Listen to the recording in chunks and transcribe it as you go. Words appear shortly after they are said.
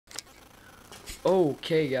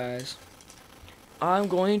Okay, guys, I'm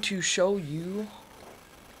going to show you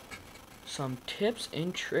some tips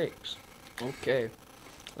and tricks. Okay,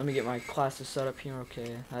 let me get my classes set up here.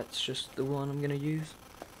 Okay, that's just the one I'm gonna use.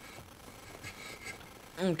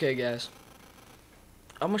 Okay, guys,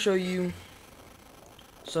 I'm gonna show you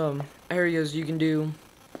some areas you can do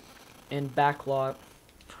in backlot.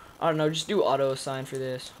 I don't know, just do auto assign for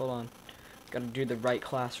this. Hold on, gotta do the right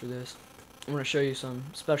class for this. I'm gonna show you some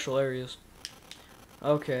special areas.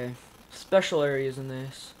 Okay, special areas in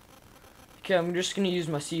this. Okay, I'm just gonna use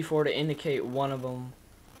my C4 to indicate one of them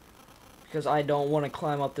because I don't want to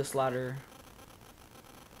climb up this ladder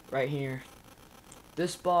right here.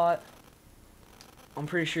 This spot, I'm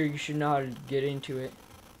pretty sure you should know how to get into it.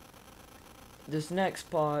 This next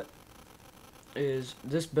spot is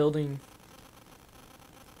this building,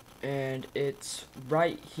 and it's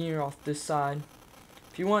right here off this side.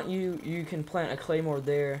 If you want, you can plant a claymore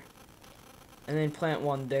there, and then plant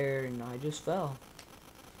one there, and I just fell.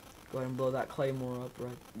 Go ahead and blow that claymore up,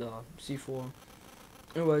 right, the C4.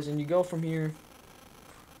 Anyways, and you go from here,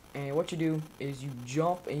 and what you do is you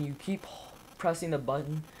jump and you keep pressing the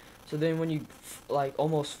button, so then when you like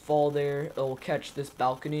almost fall there, it'll catch this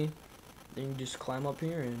balcony. Then you just climb up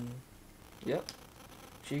here and yep.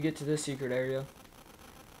 So you get to this secret area.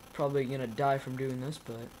 Probably gonna die from doing this,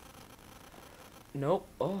 but nope.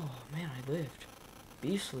 Oh man, I lived.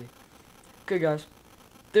 Beastly. Okay, guys,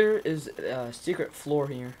 there is a secret floor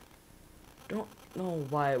here. Don't know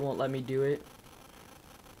why it won't let me do it.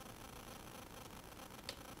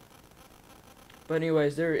 But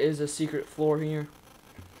anyways, there is a secret floor here.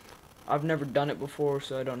 I've never done it before,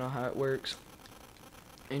 so I don't know how it works.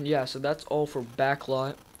 And yeah, so that's all for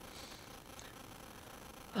backlot.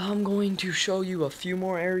 I'm going to show you a few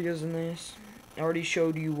more areas in this. I already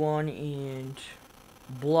showed you one in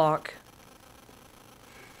block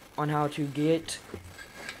on how to get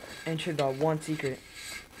into the one secret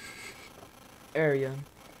area.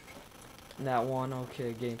 That one,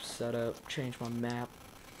 okay, game set up, change my map.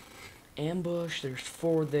 Ambush, there's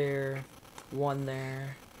 4 there, 1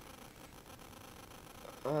 there,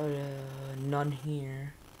 none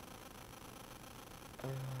here,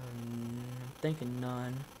 I'm thinking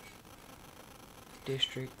none,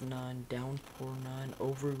 district none, downpour none,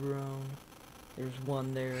 overgrown, there's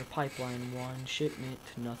 1 there, pipeline 1, shipment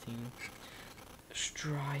nothing,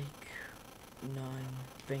 strike none,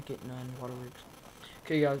 vacant none, waterworks.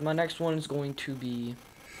 Okay guys, my next one is going to be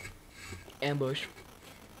ambush.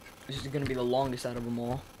 This is going to be the longest out of them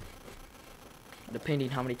all, depending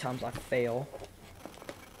how many times I fail.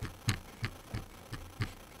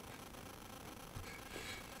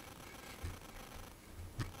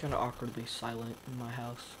 Kind of awkwardly silent in my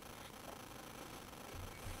house.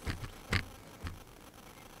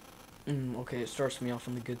 Okay, it starts me off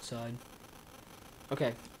on the good side.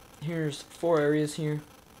 Okay, here's 4 areas here.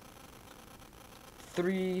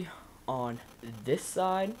 3 on this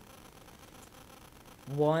side.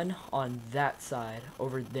 1 on that side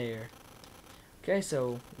over there. Okay,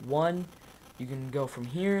 so 1, you can go from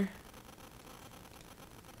here,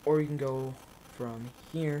 or you can go from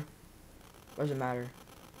here. Doesn't matter.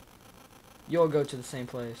 You'll go to the same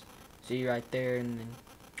place. See, right there, and then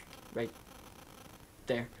right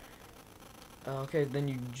there. Okay, then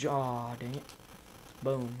you dang it.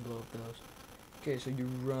 Boom, blow up those. Okay, so you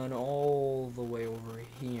run all the way over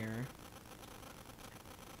here.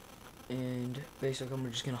 And basically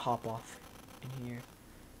I'm just gonna hop off in here.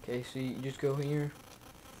 Okay, so you just go here.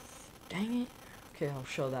 Dang it. Okay, I'll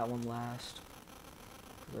show that one last,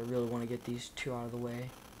 because I really want to get these 2 out of the way.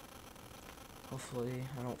 Hopefully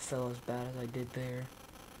I don't fail as bad as I did there.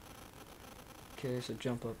 Okay, so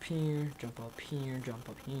jump up here, jump up here, jump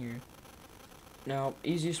up here. Now,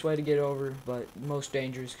 easiest way to get over, but most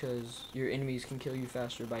dangerous because your enemies can kill you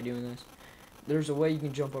faster by doing this. There's a way you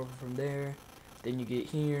can jump over from there. Then you get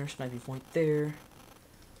here, sniping point there,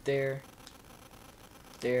 there,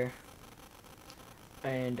 there,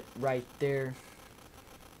 and right there.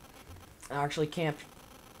 I actually camped,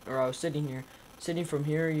 or I was sitting here. Sitting from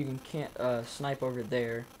here, you can snipe over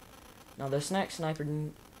there. Now this next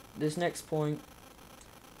point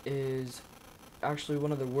is actually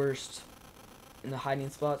one of the worst in the hiding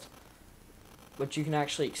spots. But you can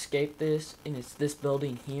actually escape this, and it's this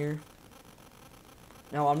building here.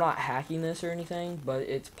 Now, I'm not hacking this or anything, but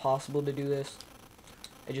it's possible to do this.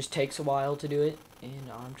 It just takes a while to do it,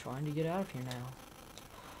 and I'm trying to get out of here now.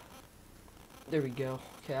 There we go.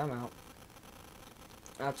 Okay, I'm out.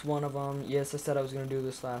 That's one of them. Yes, I said I was going to do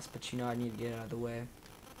this last, but you know I need to get out of the way.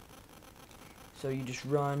 So you just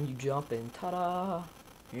run, you jump, and ta-da!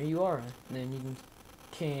 Here you are. And then you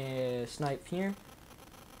can snipe here.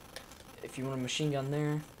 if you want a machine gun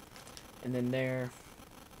there, and then there,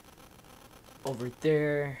 over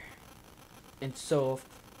there, and so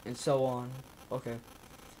on. Okay.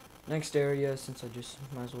 Next area, since I just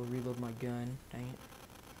might as well reload my gun. Dang it.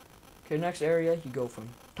 Okay, next area, you go from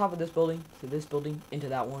top of this building to this building into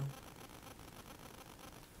that one.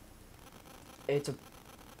 It's a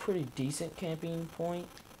pretty decent camping point.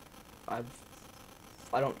 I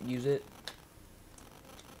don't use it.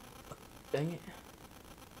 Dang it.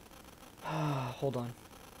 Hold on.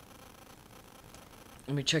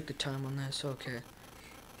 Let me check the time on this. Okay.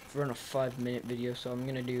 We're on a 5-minute video, so I'm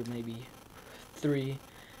gonna do maybe 3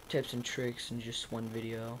 tips and tricks in just one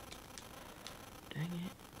video. Dang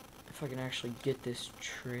it. If I can actually get this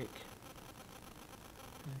trick.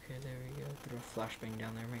 Okay, there we go. Throw a flashbang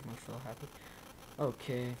down there, make me feel happy.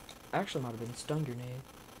 Okay. Actually might have been stun grenade.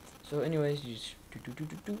 So anyways, you just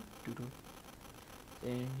do.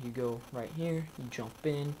 Then you go right here, you jump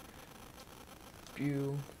in.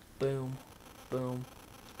 Boom, boom, boom,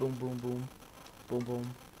 boom, boom, boom, boom,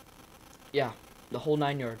 boom. Yeah, the whole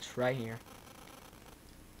 9 yards right here.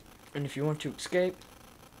 And if you want to escape,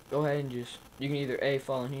 go ahead and just, you can either A,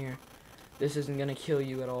 fall in here. This isn't gonna kill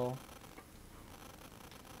you at all.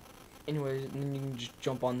 Anyways, and then you can just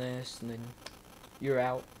jump on this, and then you're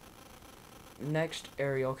out. Next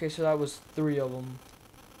area, okay, so that was 3 of them.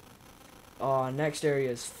 Next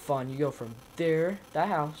area is fun. You go from there, that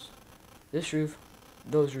house, this roof,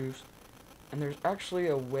 those roofs, and there's actually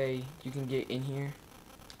a way you can get in here.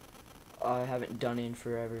 I haven't done it in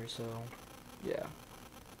forever, so yeah.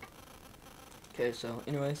 Okay, so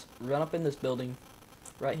anyways, run up in this building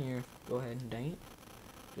right here. Go ahead and dang it,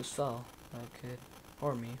 just fell. That could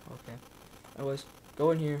harm me. Okay. Anyways,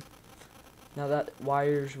 go in here. Now that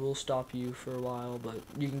wires will stop you for a while, but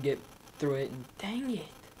you can get through it. And dang it,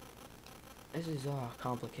 this is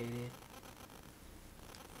complicated.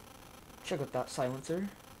 Check out that silencer.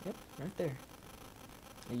 Yep, right there.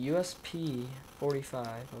 A USP 45.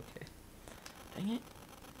 Okay. Dang it.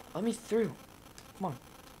 Let me through. Come on.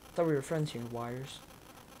 Thought we were friends here, wires.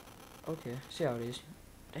 Okay, see how it is.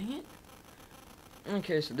 Dang it.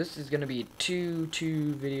 Okay, so this is gonna be a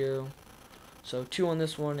 2-2 video. So 2 on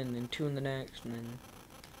this one, and then 2 on the next, and then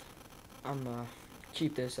I'm gonna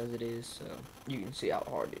keep this as it is, so you can see how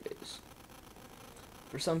hard it is.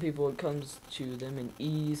 For some people, it comes to them in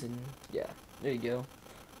ease, and yeah, there you go.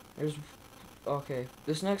 There's, okay,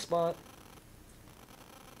 this next spot,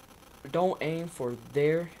 don't aim for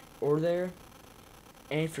there or there,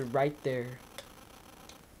 aim for right there.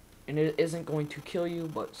 And it isn't going to kill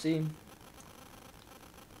you, but see.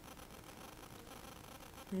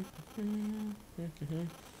 And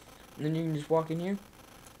then you can just walk in here,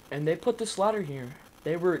 and they put this ladder here.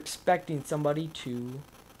 They were expecting somebody to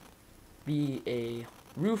be a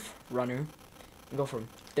roof runner and go from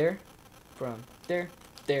there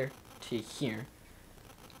to here,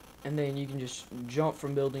 and then you can just jump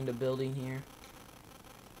from building to building here.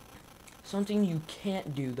 Something you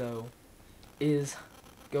can't do though is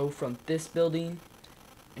go from this building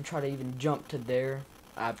and try to even jump to there.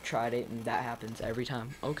 I've tried it and that happens every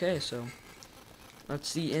time. Okay, so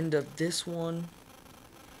that's the end of this one,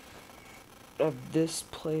 of this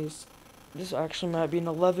place. This actually might be an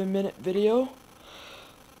 11-minute video.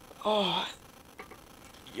 Oh,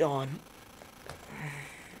 yawn.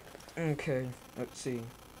 Okay, let's see.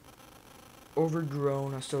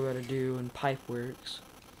 Overgrown, I still gotta do, and pipe works.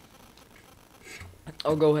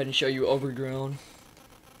 I'll go ahead and show you overgrown,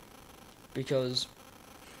 because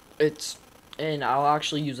it's, and I'll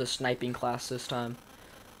actually use a sniping class this time,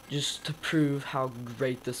 just to prove how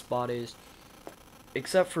great this spot is.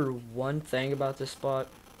 Except for one thing about this spot,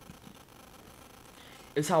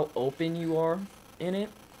 is how open you are in it.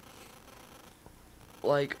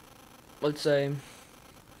 Like, let's say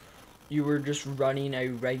you were just running a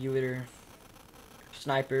regular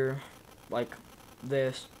sniper like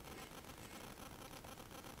this,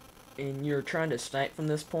 and you're trying to snipe from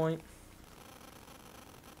this point.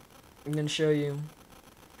 I'm gonna show you.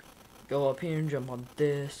 Go up here and jump on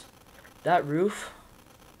this. That roof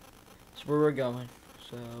is where we're going.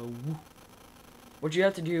 So what you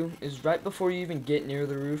have to do is right before you even get near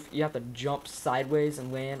the roof, you have to jump sideways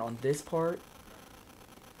and land on this part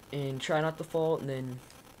and try not to fall. And then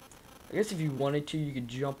I guess if you wanted to, you could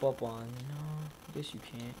jump up on. No, I guess you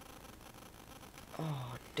can't.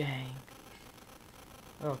 Oh, dang.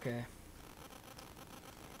 Okay.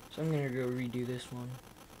 So I'm gonna go redo this one.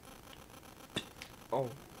 Oh.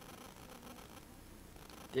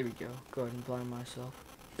 There we go. Go ahead and blind myself.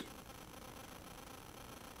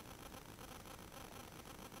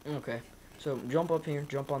 Okay. So jump up here,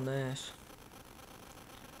 jump on this.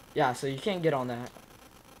 Yeah, so you can't get on that.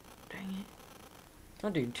 Dang Dang it.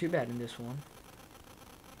 Not doing too bad in this one.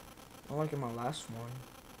 Not like in my last one.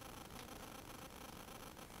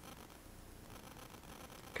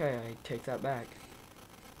 Okay, I take that back.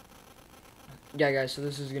 Yeah, guys, so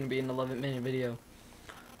this is going to be an 11-minute video.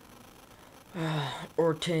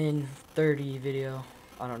 Or 10, 30 video.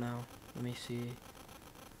 I don't know. Let me see.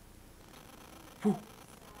 Whew.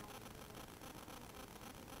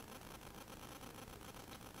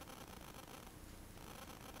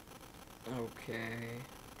 Okay.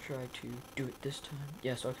 Try to do it this time.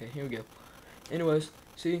 Yes, okay, here we go. Anyways,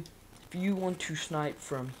 see, if you want to snipe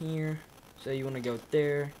from here, say you want to go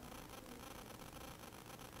there,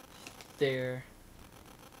 there,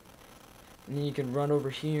 and then you can run over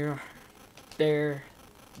here, there,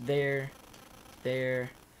 there, there.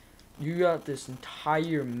 You got this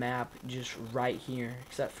entire map just right here,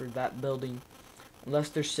 except for that building. Unless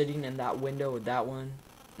they're sitting in that window with that one,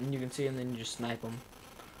 and you can see them, then you just snipe them.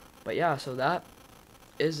 But yeah, so that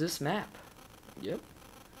is this map. Yep.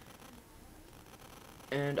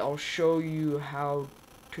 And I'll show you how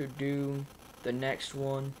to do the next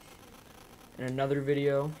one in another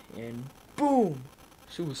video. And boom!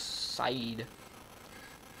 Suicide.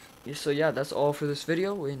 Yeah, so yeah, that's all for this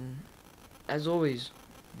video. And as always,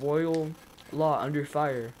 Royal Law Under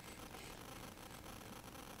Fire.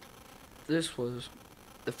 This was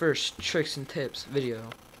the first tricks and tips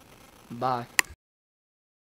video. Bye.